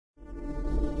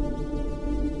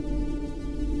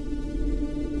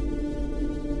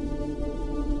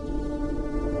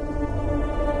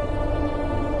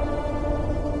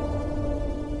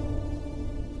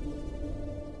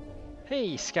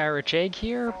Hey, skyorrichegg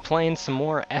here, playing some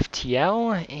more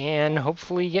FTL and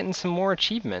hopefully getting some more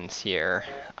achievements here.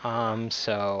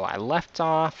 So I left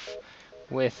off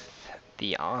with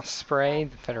the Osprey,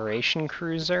 the Federation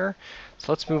cruiser.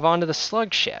 So let's move on to the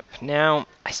Slug ship. Now,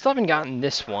 I still haven't gotten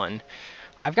this one.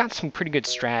 I've got some pretty good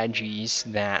strategies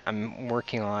that I'm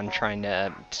working on trying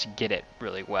to get it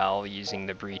really well, using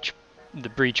the breach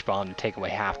bomb to take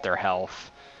away half their health.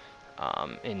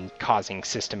 In causing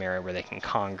system error where they can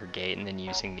congregate, and then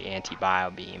using the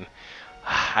anti-bio beam.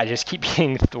 I just keep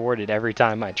getting thwarted every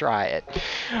time I try it.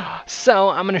 So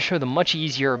I'm going to show the much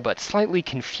easier but slightly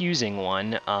confusing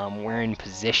one. We're in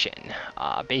position.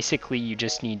 Basically, you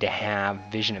just need to have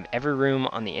vision of every room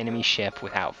on the enemy ship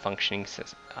without functioning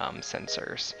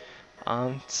sensors.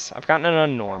 I've gotten it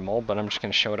on normal, but I'm just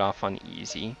going to show it off on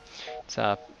easy.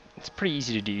 It's pretty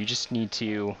easy to do. You just need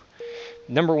to...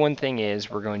 Number one thing is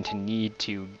we're going to need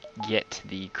to get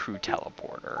the crew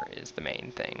teleporter is the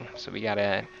main thing. So we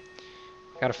gotta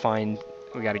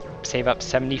save up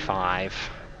 75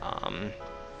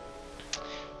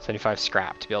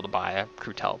 scrap to be able to buy a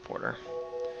crew teleporter.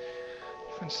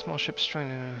 Find small ships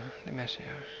trying to mess here.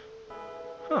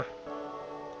 Huh.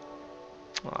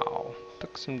 Oh,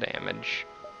 took some damage.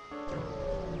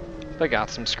 But got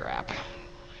some scrap.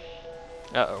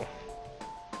 Uh-oh.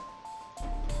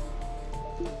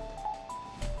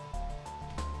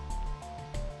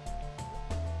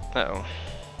 Uh-oh.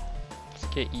 Let's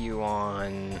get you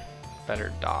on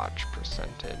better dodge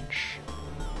percentage.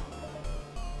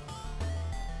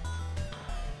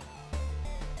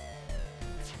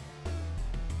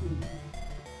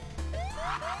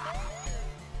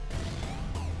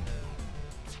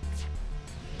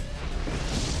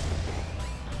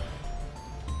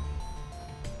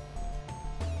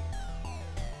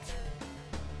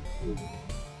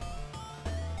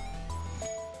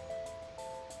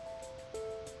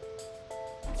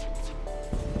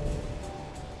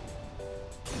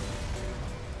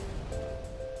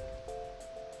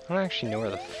 I don't actually know where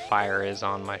the fire is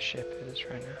on my ship is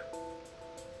right now.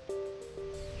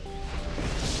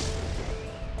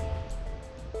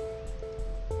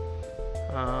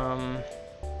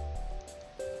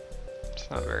 It's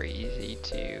not very easy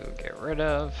to get rid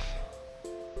of.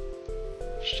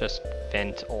 Let's just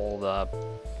vent all the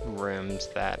rooms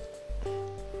that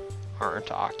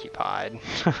aren't occupied.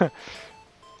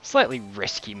 Slightly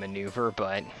risky maneuver,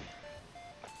 but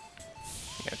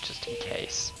just in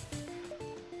case.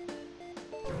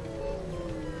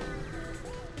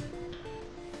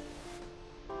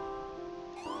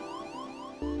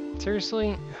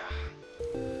 Seriously?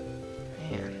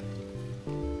 Man.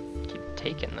 Keep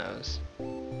taking those.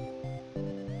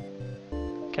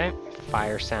 Okay,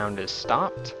 fire sound is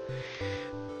stopped.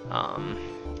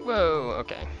 Whoa,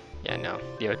 okay. Yeah, no.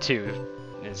 The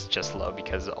O2 is just low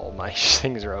because all my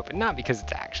things are open. Not because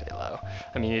it's actually low.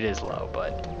 I mean, it is low,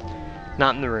 but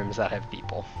not in the rooms that have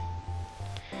people.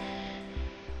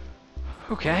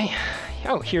 Okay.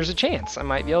 Oh, here's a chance. I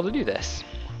might be able to do this.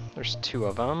 There's two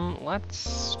of them.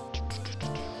 Let's...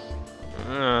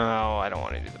 Oh, I don't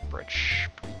want to do the breach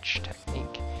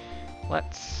technique.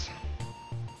 Let's...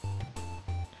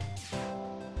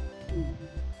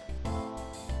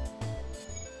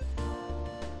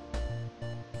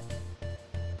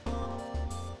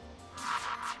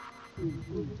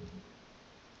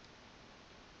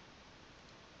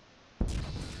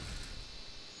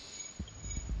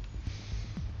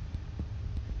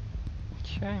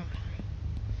 Okay.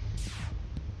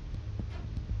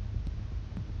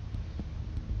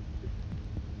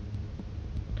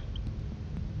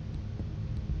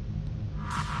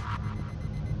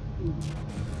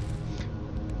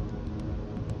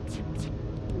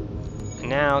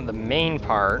 Now the main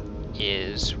part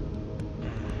is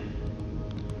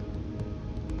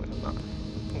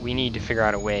we need to figure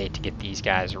out a way to get these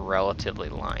guys relatively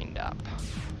lined up.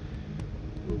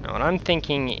 Now what I'm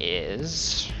thinking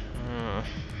is I'm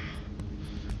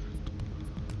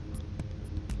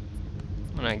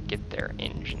gonna get their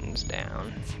engines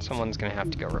down. Someone's gonna have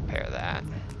to go repair that.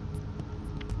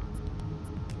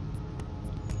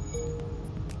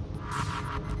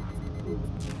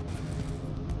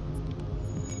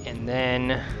 And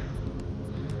then,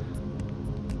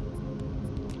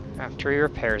 after he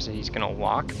repairs it, he's gonna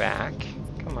walk back.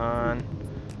 Come on.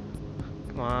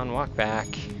 Come on, walk back.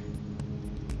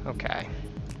 Okay.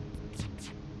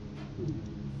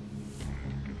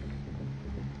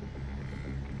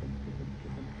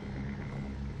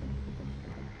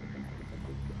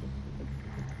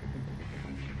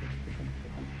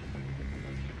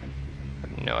 I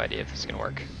have no idea if this is gonna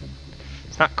work.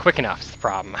 It's not quick enough is the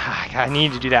problem. I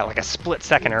need to do that like a split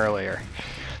second earlier.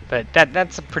 But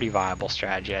that's a pretty viable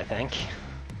strategy, I think.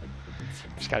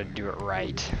 Just gotta do it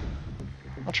right.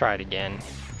 I'll try it again.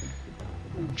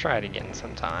 Try it again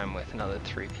sometime with another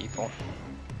 3 people.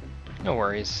 No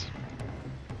worries.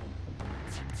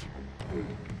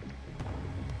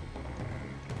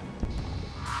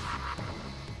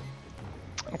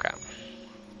 Okay.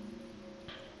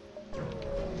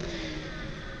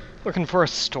 Looking for a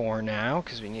store now,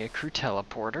 because we need a crew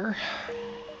teleporter.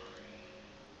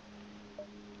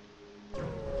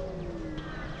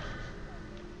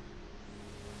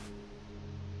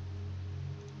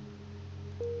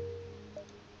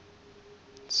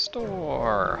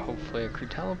 Store. Hopefully a crew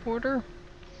teleporter.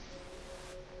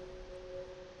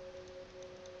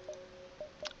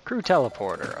 Crew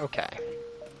teleporter, okay.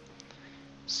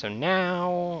 So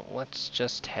now, let's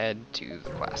just head to the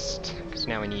quest. Because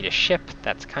now we need a ship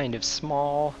that's kind of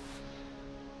small.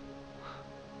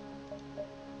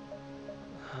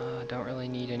 Don't really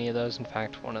need any of those. In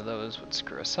fact, one of those would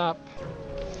screw us up.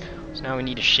 So now we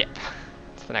need a ship.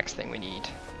 That's the next thing we need.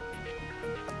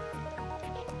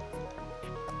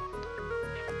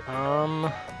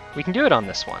 We can do it on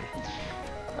this one.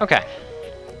 Okay.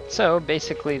 So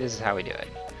basically, this is how we do it.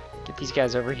 Get these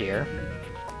guys over here.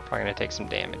 Probably gonna take some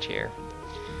damage here.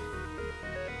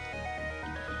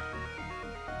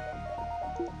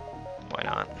 Why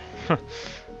not?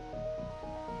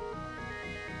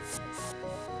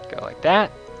 Go like that.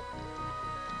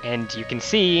 And you can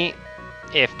see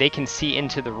if they can see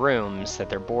into the rooms that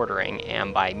they're bordering,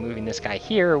 and by moving this guy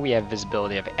here, we have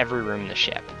visibility of every room in the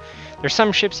ship. There's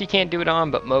some ships you can't do it on,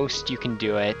 but most you can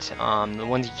do it. The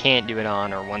ones you can't do it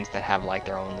on are ones that have like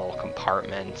their own little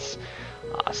compartments.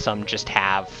 Some just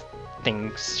have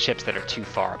ships that are too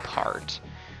far apart.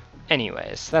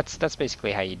 Anyways, that's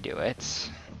basically how you do it.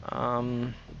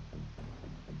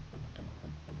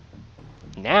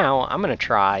 Now I'm gonna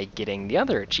try getting the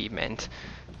other achievement,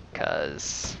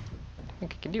 because I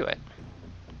think I can do it.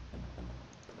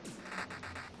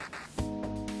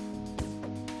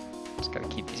 Just gotta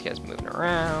keep these guys moving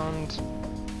around.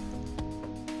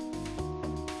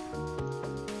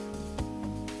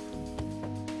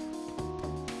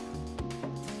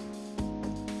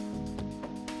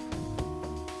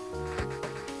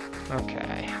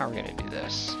 Okay, how are we gonna do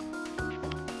this?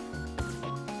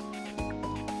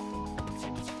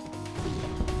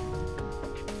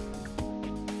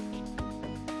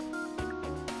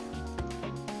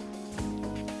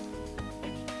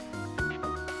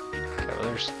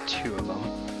 There's 2 of them,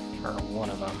 or 1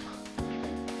 of them.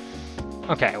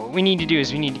 Okay, what we need to do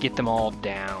is we need to get them all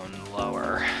down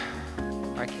lower.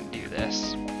 I can do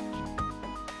this.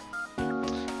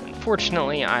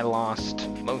 Unfortunately, I lost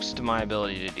most of my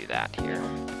ability to do that here.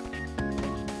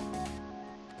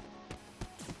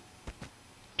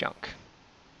 Junk.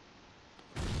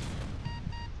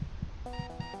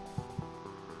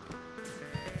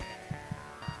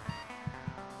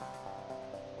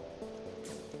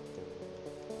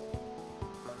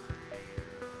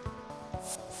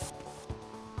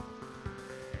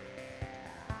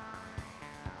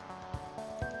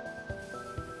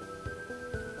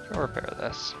 I'll repair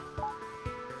this.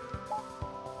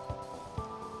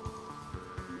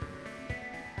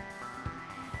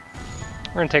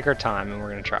 We're going to take our time and we're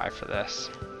going to try for this.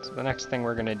 So the next thing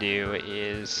we're going to do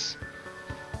is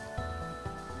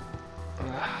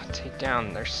take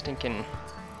down their stinking...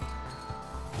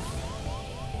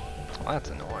 Well, that's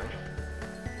annoying.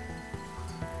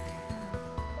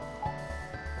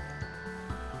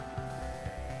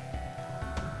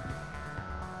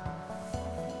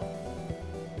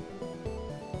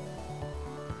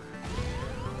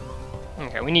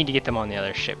 Okay, we need to get them on the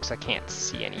other ship because I can't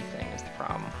see anything is the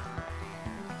problem.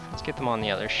 Let's get them on the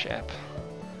other ship.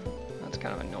 That's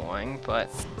kind of annoying, but...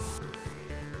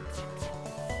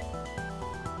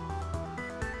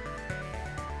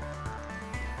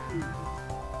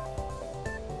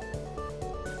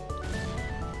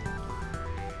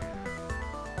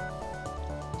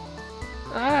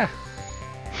 Ah!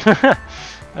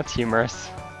 That's humorous.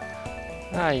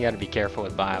 Ah, you gotta be careful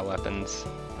with bioweapons.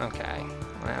 Okay,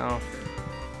 well...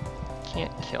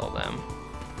 Can't kill them.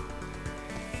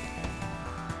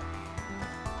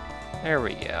 There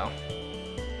we go.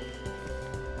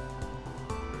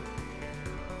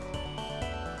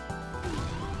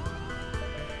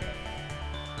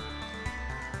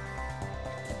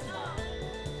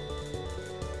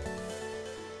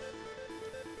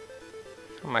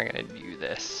 How am I gonna do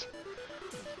this?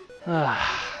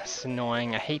 It's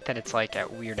annoying. I hate that it's like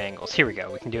at weird angles. Here we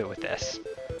go. We can do it with this.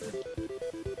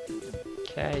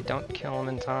 Okay, don't kill him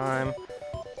in time.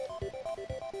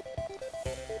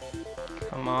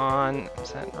 Come on.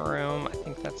 Is that in a room? I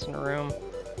think that's in a room.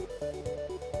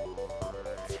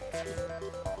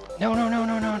 No, no, no,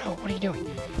 no, no, no. What are you doing?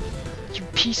 You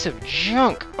piece of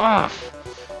junk. Ugh.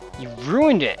 You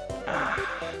ruined it. Ugh.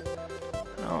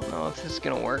 I don't know if this is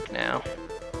gonna work now.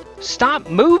 Stop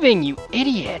moving, you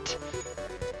idiot.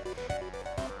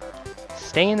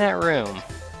 Stay in that room.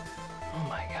 Oh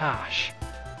my gosh.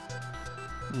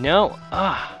 No.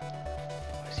 Ah.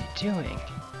 What is he doing?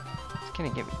 He's gonna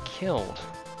get me killed.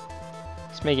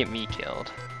 Let's make it me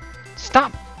killed.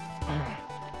 Stop!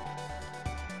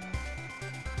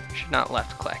 Should not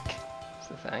left click. That's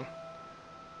the thing.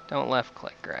 Don't left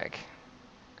click, Greg.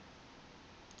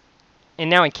 And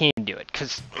now I can't even do it,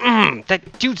 because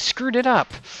that dude screwed it up.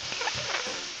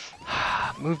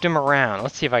 Moved him around.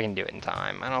 Let's see if I can do it in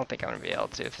time. I don't think I'm going to be able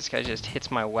to if this guy just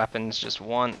hits my weapons just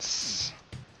once.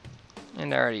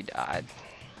 And I already died.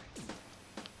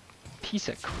 Piece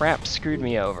of crap screwed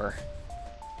me over.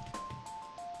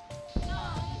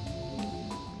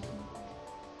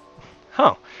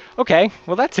 Huh. Okay,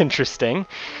 well that's interesting.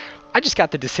 I just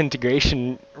got the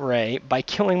Disintegration Ray by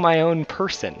killing my own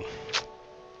person.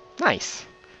 Nice.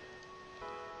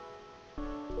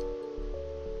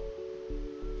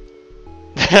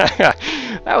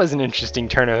 That was an interesting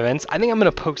turn of events. I think I'm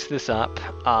going to post this up.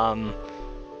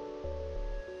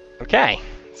 Okay,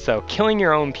 so killing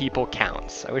your own people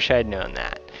counts. I wish I had known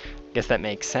that. I guess that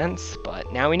makes sense,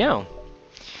 but now we know.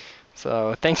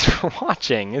 So thanks for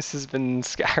watching. This has been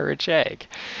skyorrichegg.